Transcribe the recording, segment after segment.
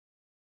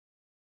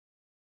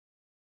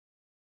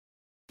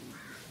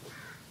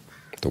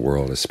The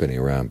world is spinning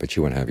around, but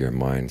you want to have your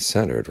mind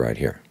centered right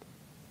here.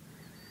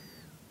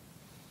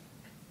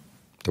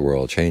 The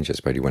world changes,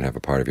 but you want to have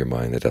a part of your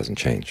mind that doesn't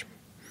change.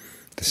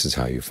 This is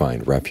how you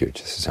find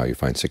refuge. This is how you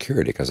find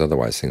security, because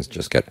otherwise things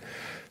just get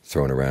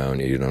thrown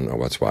around and you don't know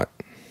what's what.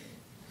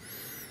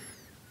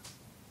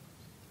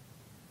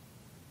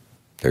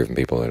 There are even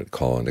people that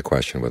call into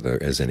question whether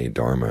there is any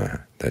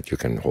Dharma that you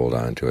can hold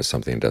on to as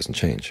something that doesn't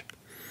change.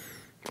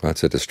 Well,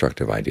 that's a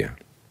destructive idea.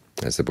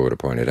 As the Buddha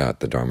pointed out,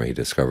 the Dharma he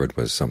discovered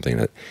was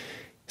something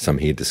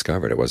he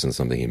discovered. It wasn't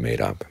something he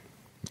made up.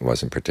 It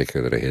wasn't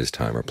particular to his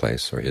time or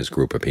place or his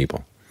group of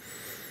people.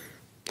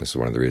 This is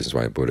one of the reasons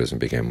why Buddhism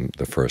became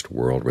the first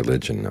world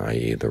religion,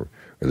 i.e. the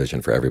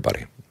religion for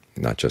everybody,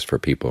 not just for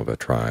people of a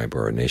tribe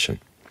or a nation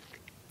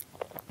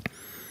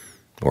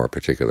or a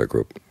particular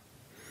group.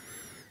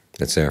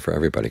 It's there for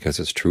everybody because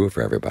it's true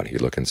for everybody. You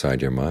look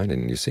inside your mind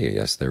and you see,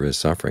 yes, there is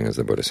suffering, as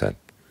the Buddha said,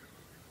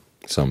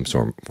 some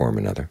form or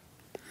another.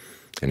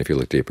 And if you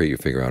look deeper, you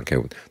figure out,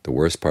 okay, the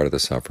worst part of the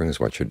suffering is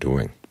what you're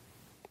doing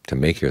to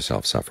make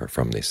yourself suffer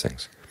from these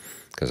things,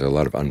 because there are a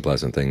lot of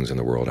unpleasant things in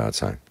the world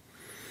outside.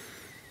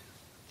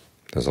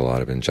 There's a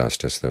lot of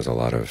injustice. There's a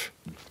lot of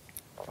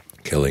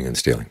killing and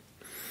stealing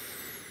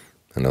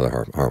and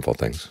other harmful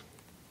things.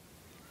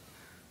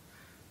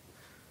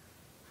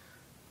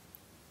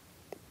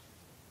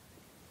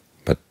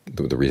 But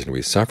the reason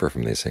we suffer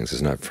from these things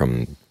is not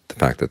from the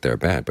fact that they're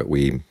bad, but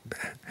we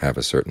have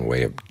a certain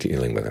way of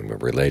dealing with them,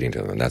 of relating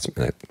to them, and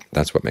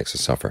that's what makes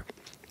us suffer.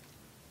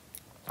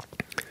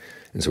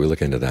 And so we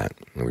look into that,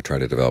 and we try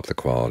to develop the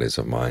qualities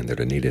of mind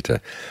that are needed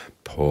to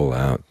pull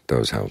out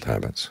those old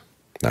habits.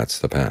 That's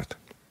the path.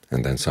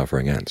 And then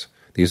suffering ends.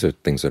 These are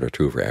things that are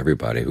true for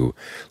everybody who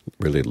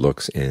really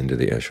looks into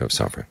the issue of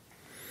suffering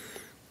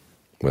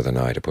with an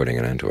eye to putting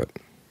an end to it.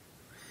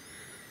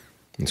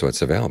 And so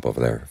it's available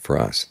there for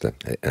us, the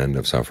end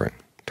of suffering,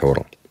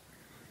 total.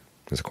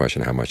 It's a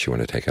question of how much you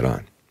want to take it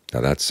on. Now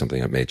that's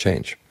something that may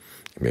change.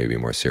 You may be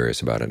more serious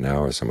about it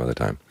now or some other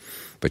time,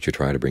 but you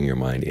try to bring your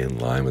mind in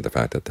line with the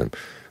fact that the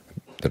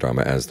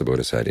Dharma, as the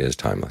Buddha said, is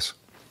timeless.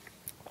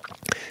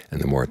 And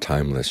the more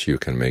timeless you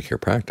can make your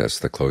practice,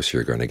 the closer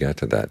you're going to get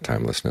to that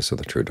timelessness of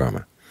the true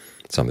Dharma,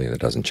 something that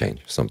doesn't change,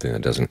 something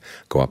that doesn't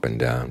go up and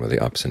down with the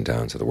ups and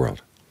downs of the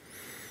world.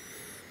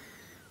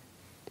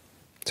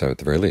 So at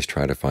the very least,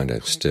 try to find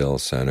a still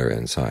center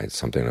inside,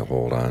 something to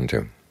hold on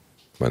to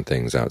when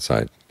things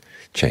outside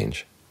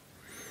change.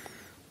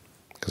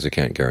 Because you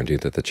can't guarantee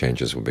that the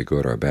changes will be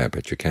good or bad,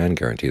 but you can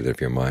guarantee that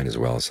if your mind is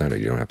well-centered,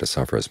 you don't have to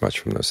suffer as much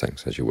from those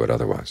things as you would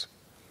otherwise.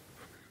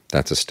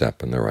 That's a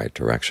step in the right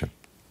direction.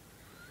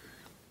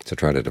 So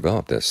try to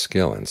develop this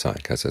skill inside,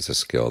 because it's a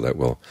skill that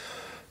will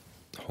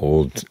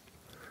hold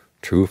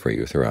true for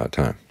you throughout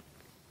time,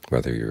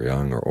 whether you're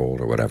young or old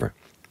or whatever.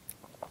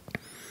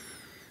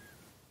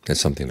 It's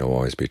something that will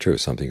always be true,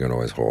 something you can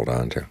always hold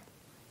on to.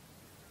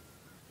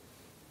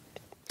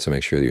 So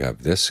make sure you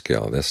have this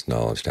skill, this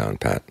knowledge down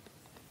pat,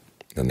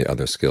 and the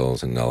other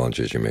skills and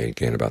knowledges you may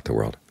gain about the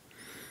world.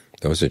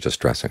 Those are just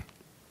dressing.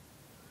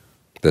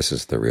 This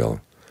is the real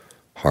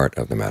heart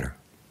of the matter.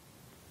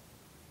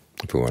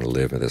 If we want to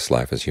live this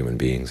life as human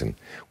beings, and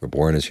we're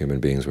born as human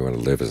beings, we want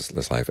to live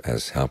this life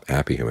as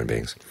happy human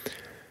beings,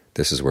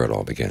 this is where it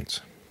all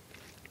begins.